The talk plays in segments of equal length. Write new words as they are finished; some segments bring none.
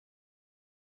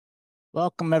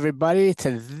Welcome, everybody,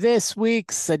 to this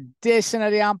week's edition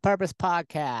of the On Purpose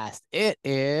podcast. It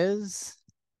is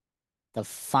the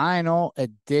final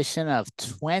edition of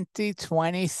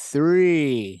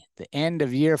 2023, the end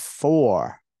of year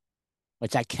 4,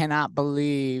 which I cannot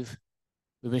believe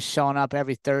we've been showing up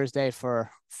every Thursday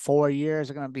for 4 years.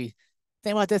 We're going to be,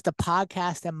 think about this, the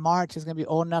podcast in March is going to be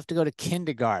old enough to go to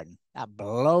kindergarten. That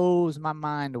blows my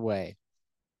mind away.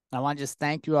 I want to just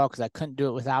thank you all because I couldn't do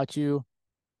it without you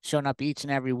showing up each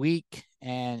and every week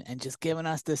and just giving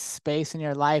us this space in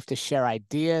your life to share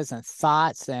ideas and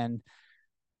thoughts and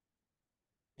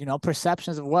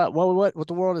perceptions of what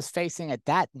the world is facing at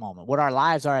that moment, what our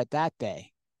lives are at that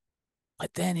day.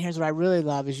 But then here's what I really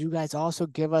love is you guys also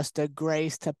give us the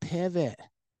grace to pivot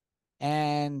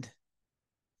and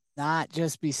not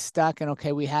just be stuck in,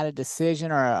 okay, we had a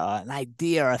decision or an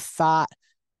idea or a thought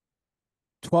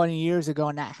 20 years ago,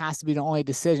 and that has to be the only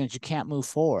decision. You can't move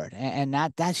forward. And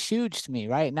that's huge to me,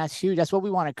 right? And that's huge. That's what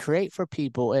we want to create for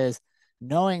people, is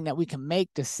knowing that we can make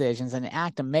decisions, and the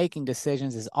act of making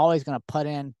decisions is always going to put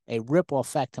in a ripple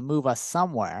effect to move us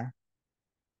somewhere.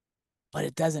 But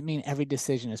it doesn't mean every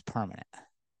decision is permanent.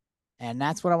 And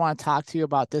that's what I want to talk to you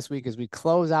about this week as we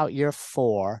close out year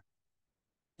 4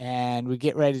 and we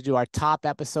get ready to do our top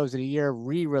episodes of the year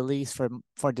re-release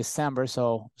for December,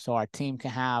 so our team can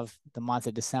have the month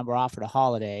of December off for the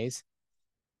holidays.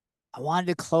 I wanted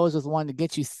to close with one to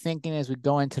get you thinking as we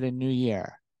go into the new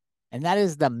year, and that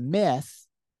is the myth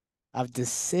of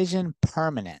decision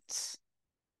permanence.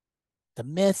 The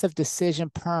myth of decision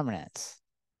permanence.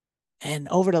 And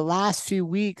over the last few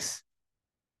weeks,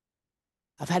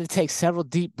 I've had to take several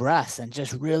deep breaths and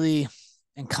just really,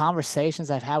 in conversations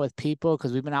I've had with people,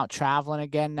 because we've been out traveling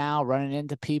again now, running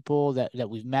into people that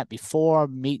we've met before,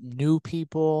 meeting new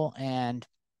people. And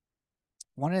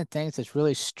one of the things that's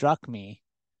really struck me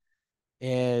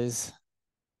is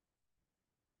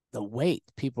the weight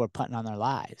people are putting on their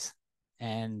lives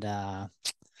and the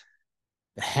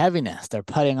heaviness they're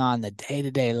putting on the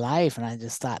day-to-day life. And I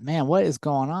just thought, man, what is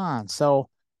going on? So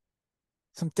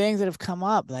some things that have come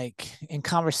up, like in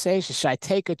conversation: should I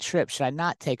take a trip? Should I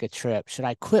not take a trip? Should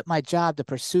I quit my job to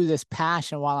pursue this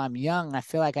passion while I'm young and I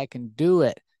feel like I can do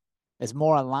it? It's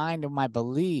more aligned with my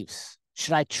beliefs.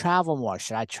 Should I travel more?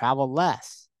 Should I travel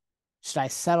less? Should I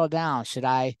settle down? Should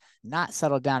I not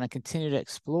settle down and continue to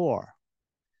explore?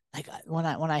 Like when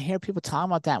I hear people talking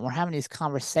about that, and we're having these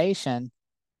conversations,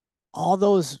 all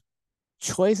those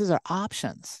choices are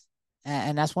options.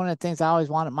 And that's one of the things I always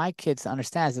wanted my kids to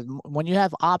understand, is that when you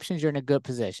have options, you're in a good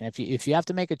position. If you have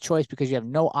to make a choice because you have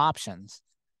no options,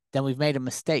 then we've made a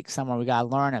mistake somewhere. We got to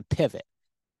learn and pivot.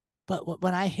 But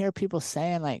when I hear people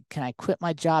saying, like, can I quit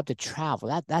my job to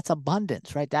travel? That's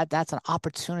abundance, right? That's an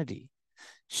opportunity.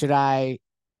 Should I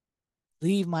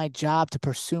leave my job to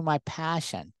pursue my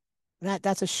passion?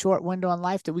 That's a short window in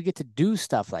life that we get to do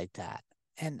stuff like that.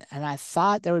 And I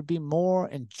thought there would be more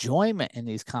enjoyment in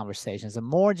these conversations and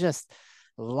more just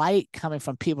light coming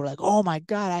from people like, oh my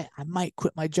God, I might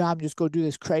quit my job and just go do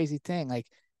this crazy thing. Like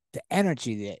the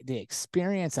energy, the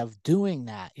experience of doing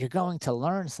that, you're going to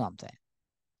learn something.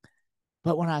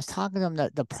 But when I was talking to them,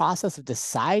 the process of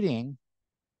deciding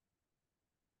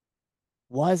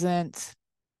wasn't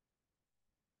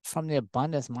from the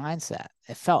abundance mindset.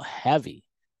 It felt heavy.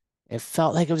 It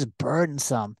felt like it was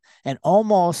burdensome and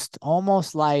almost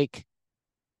like,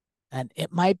 and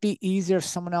it might be easier if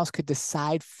someone else could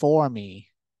decide for me.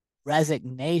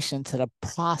 Resignation to the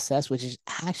process, which is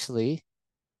actually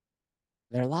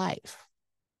their life.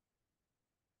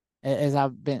 As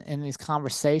I've been in these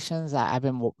conversations, I've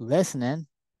been listening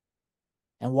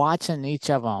and watching each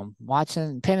of them,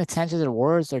 paying attention to the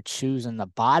words they're choosing, the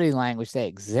body language they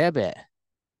exhibit.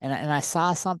 And I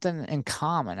saw something in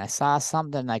common. I saw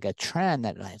something like a trend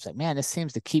that I was like, man, this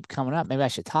seems to keep coming up. Maybe I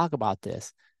should talk about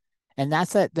this. And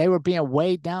that's that they were being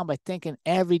weighed down by thinking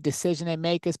every decision they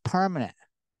make is permanent,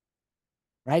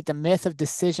 right? The myth of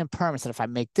decision permanence. That if I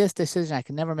make this decision, I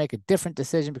can never make a different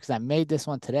decision because I made this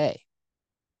one today.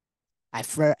 I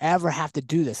forever have to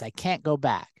do this. I can't go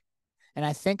back. And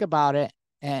I think about it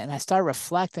and I start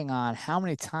reflecting on how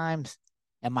many times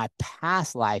in my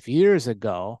past life, years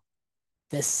ago,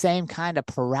 this same kind of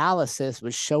paralysis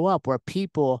would show up where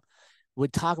people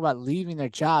would talk about leaving their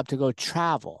job to go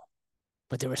travel,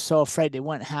 but they were so afraid they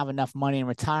wouldn't have enough money in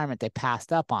retirement, they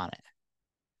passed up on it.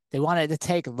 They wanted to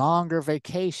take longer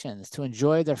vacations to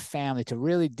enjoy their family, to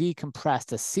really decompress,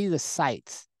 to see the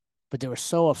sights, but they were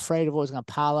so afraid of what was going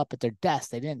to pile up at their desk,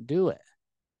 they didn't do it.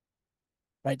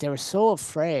 Right? They were so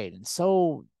afraid and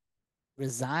so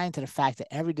resigned to the fact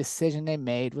that every decision they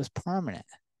made was permanent.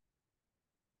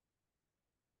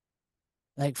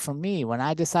 Like for me, when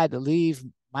I decided to leave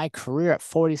my career at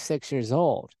 46 years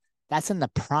old. That's in the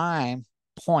prime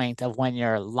point of when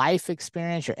your life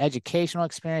experience, your educational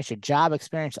experience, your job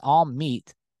experience all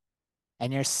meet,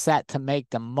 and you're set to make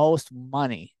the most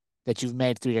money that you've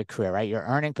made through your career, right? Your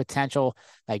earning potential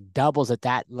like doubles at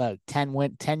that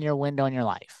 10-year window in your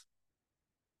life.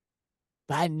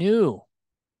 But I knew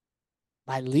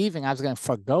by leaving, I was going to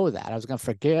forego that. I was going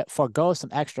to forego some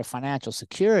extra financial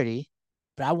security,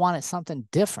 but I wanted something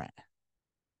different.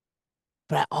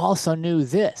 But I also knew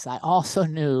this. I also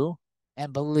knew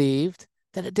and believed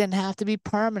that it didn't have to be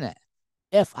permanent.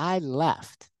 If I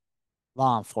left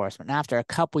law enforcement after a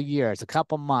couple years, a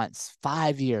couple months,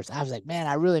 5 years, I was like, man,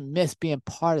 I really miss being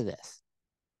part of this.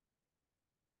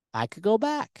 I could go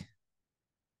back.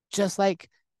 Just like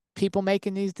people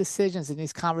making these decisions and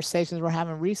these conversations we're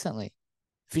having recently.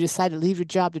 If you decide to leave your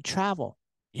job to travel,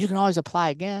 you can always apply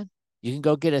again. You can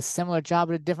go get a similar job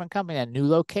at a different company, a new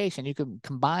location. You can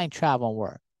combine travel and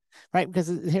work, right? Because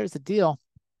here's the deal.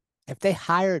 If they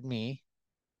hired me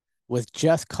with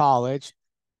just college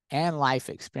and life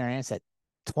experience at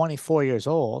 24 years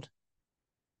old,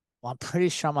 well, I'm pretty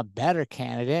sure I'm a better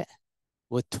candidate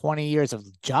with 20 years of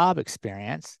job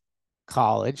experience,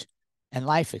 college, and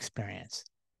life experience.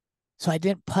 So I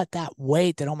didn't put that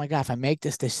weight that, oh my God, if I make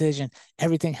this decision,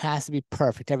 everything has to be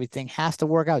perfect. Everything has to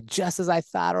work out just as I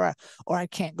thought, or I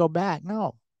can't go back.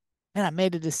 No. And I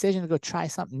made a decision to go try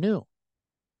something new.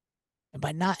 And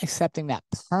by not accepting that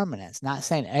permanence, not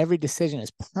saying every decision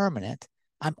is permanent,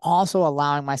 I'm also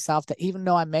allowing myself to, even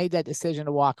though I made that decision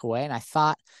to walk away and I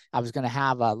thought I was going to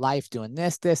have a life doing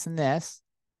this, this, and this,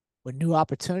 when new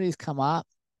opportunities come up,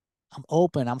 I'm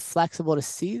open, I'm flexible to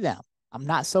see them. I'm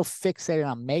not so fixated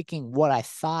on making what I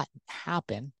thought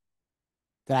happen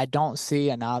that I don't see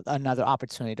another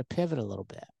opportunity to pivot a little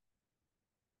bit.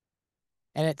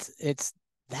 And it's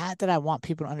that I want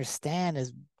people to understand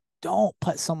is don't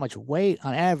put so much weight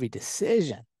on every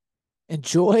decision.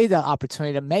 Enjoy the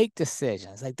opportunity to make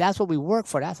decisions. Like that's what we work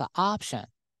for. That's an option.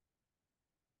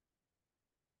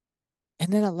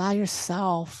 And then allow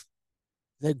yourself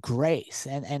the grace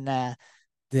and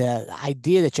the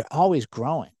idea that you're always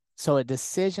growing. So a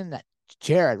decision that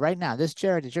Jared, right now, this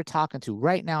Jared that you're talking to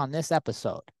right now in this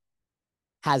episode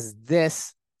has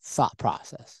this thought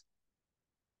process.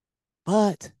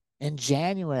 But in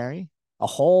January, a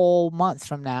whole month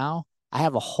from now, I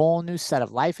have a whole new set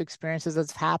of life experiences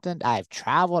that's happened. I've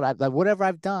traveled, whatever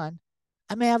I've done,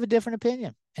 I may have a different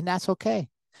opinion, and that's okay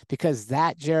because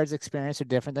that Jared's experience are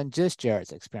different than just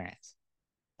Jared's experience.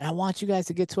 And I want you guys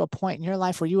to get to a point in your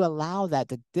life where you allow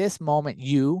that this moment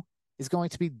you is going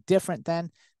to be different than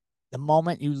the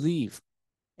moment you leave.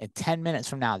 In 10 minutes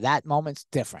from now, that moment's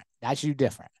different. That's you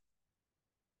different.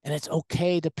 And it's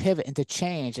okay to pivot and to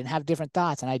change and have different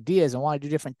thoughts and ideas and want to do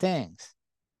different things.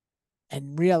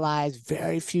 And realize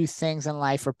very few things in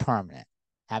life are permanent.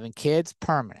 Having kids,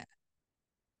 permanent.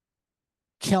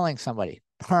 Killing somebody,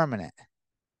 permanent.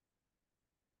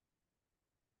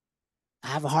 I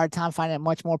have a hard time finding it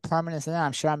much more permanent than that.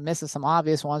 I'm sure I'm missing some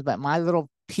obvious ones, but my little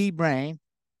pea brain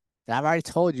that I've already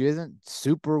told you isn't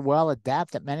super well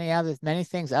adept at many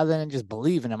things other than just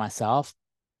believing in myself.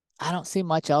 I don't see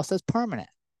much else as permanent.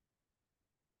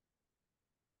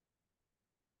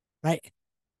 Right?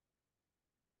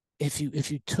 If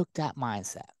you took that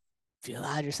mindset, if you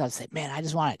allowed yourself to say, man, I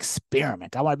just want to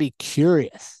experiment. I want to be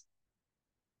curious.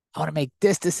 I want to make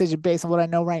this decision based on what I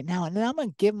know right now. And then I'm going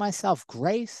to give myself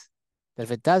grace that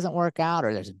if it doesn't work out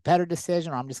or there's a better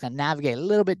decision or I'm just going to navigate a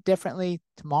little bit differently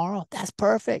tomorrow, that's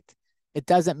perfect. It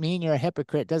doesn't mean you're a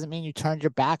hypocrite. It doesn't mean you turned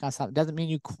your back on something. It doesn't mean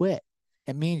you quit.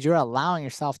 It means you're allowing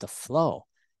yourself to flow.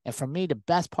 And for me, the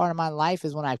best part of my life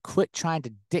is when I quit trying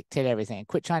to dictate everything and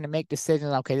quit trying to make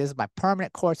decisions. Okay, this is my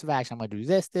permanent course of action. I'm going to do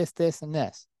this, this, this, and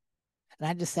this. And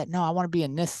I just said, no, I want to be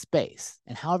in this space.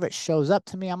 And however it shows up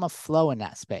to me, I'm going to flow in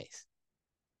that space.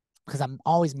 Because I'm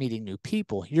always meeting new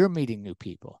people. You're meeting new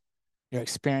people. You're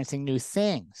experiencing new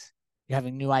things. You're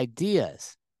having new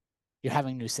ideas. You're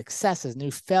having new successes,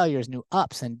 new failures, new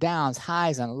ups and downs,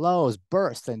 highs and lows,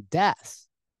 births and deaths.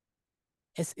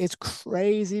 It's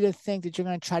crazy to think that you're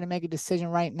going to try to make a decision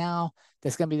right now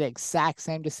that's going to be the exact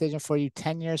same decision for you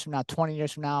 10 years from now, 20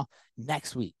 years from now,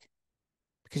 next week,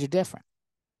 because you're different.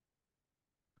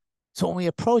 So when we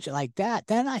approach it like that,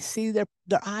 then I see their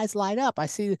eyes light up. I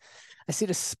see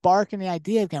the spark in the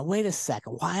idea again. Wait a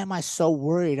second. Why am I so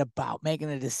worried about making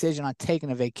a decision on taking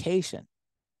a vacation?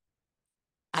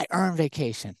 I earn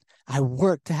vacation. I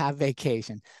work to have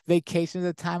vacation. Vacation is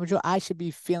a time of joy. I should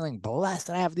be feeling blessed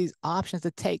that I have these options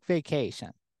to take vacation.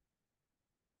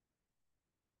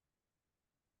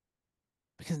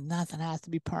 Because nothing has to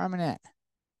be permanent.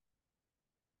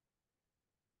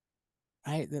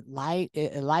 right? That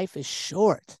life is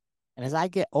short. And as I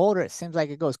get older, it seems like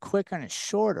it goes quicker and it's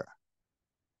shorter.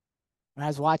 And I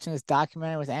was watching this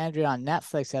documentary with Andrea on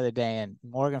Netflix the other day, and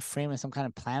Morgan Freeman, some kind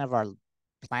of plan of our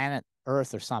planet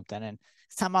Earth or something. And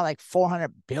it's talking about like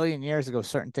 400 billion years ago,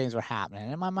 certain things were happening.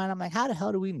 And in my mind, I'm like, how the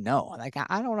hell do we know? Like,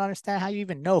 I don't understand how you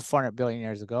even know 400 billion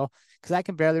years ago, because I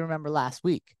can barely remember last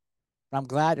week. But I'm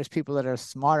glad there's people that are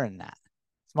smarter than that,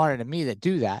 smarter than me, that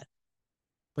do that.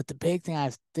 But the big thing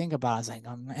I think about is like,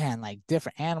 oh man, like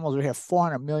different animals were here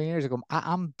 400 million years ago.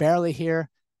 I'm barely here.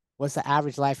 What's the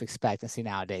average life expectancy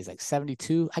nowadays? Like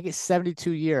 72? I get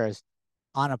 72 years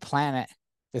on a planet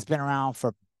that's been around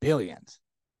for billions.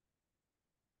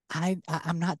 I'm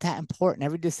not that important.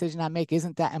 Every decision I make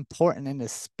isn't that important in the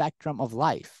spectrum of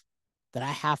life that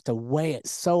I have to weigh it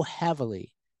so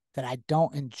heavily that I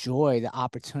don't enjoy the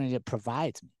opportunity it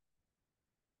provides me.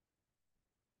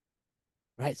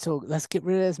 Right? So let's get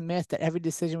rid of this myth that every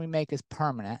decision we make is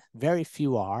permanent. Very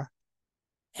few are.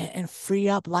 And free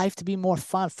up life to be more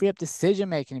fun, free up decision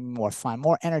making to be more fun,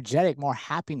 more energetic, more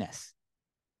happiness.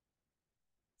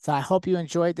 So I hope you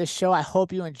enjoyed this show. I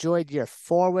hope you enjoyed year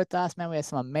 4 with us, man. We had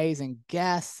some amazing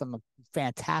guests, some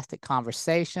fantastic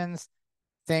conversations.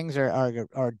 Things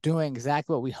are doing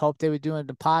exactly what we hoped they would do in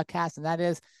the podcast, and that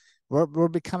is we're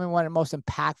becoming one of the most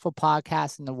impactful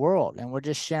podcasts in the world, and we're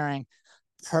just sharing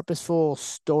purposeful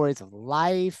stories of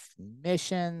life,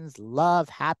 missions, love,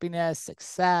 happiness,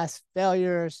 success,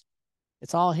 failures.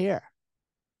 It's all here.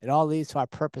 It all leads to our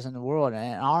purpose in the world.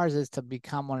 And ours is to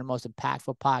become one of the most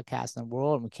impactful podcasts in the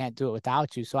world. And we can't do it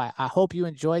without you. So I hope you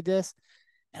enjoyed this.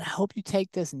 And I hope you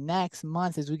take this next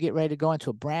month as we get ready to go into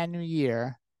a brand new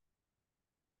year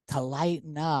to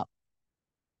lighten up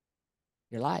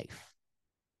your life,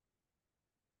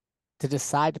 to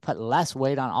decide to put less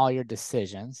weight on all your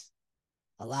decisions.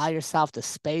 Allow yourself the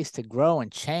space to grow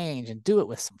and change, and do it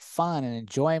with some fun and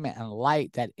enjoyment and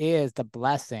light that is the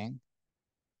blessing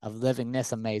of living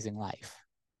this amazing life.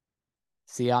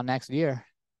 See y'all next year.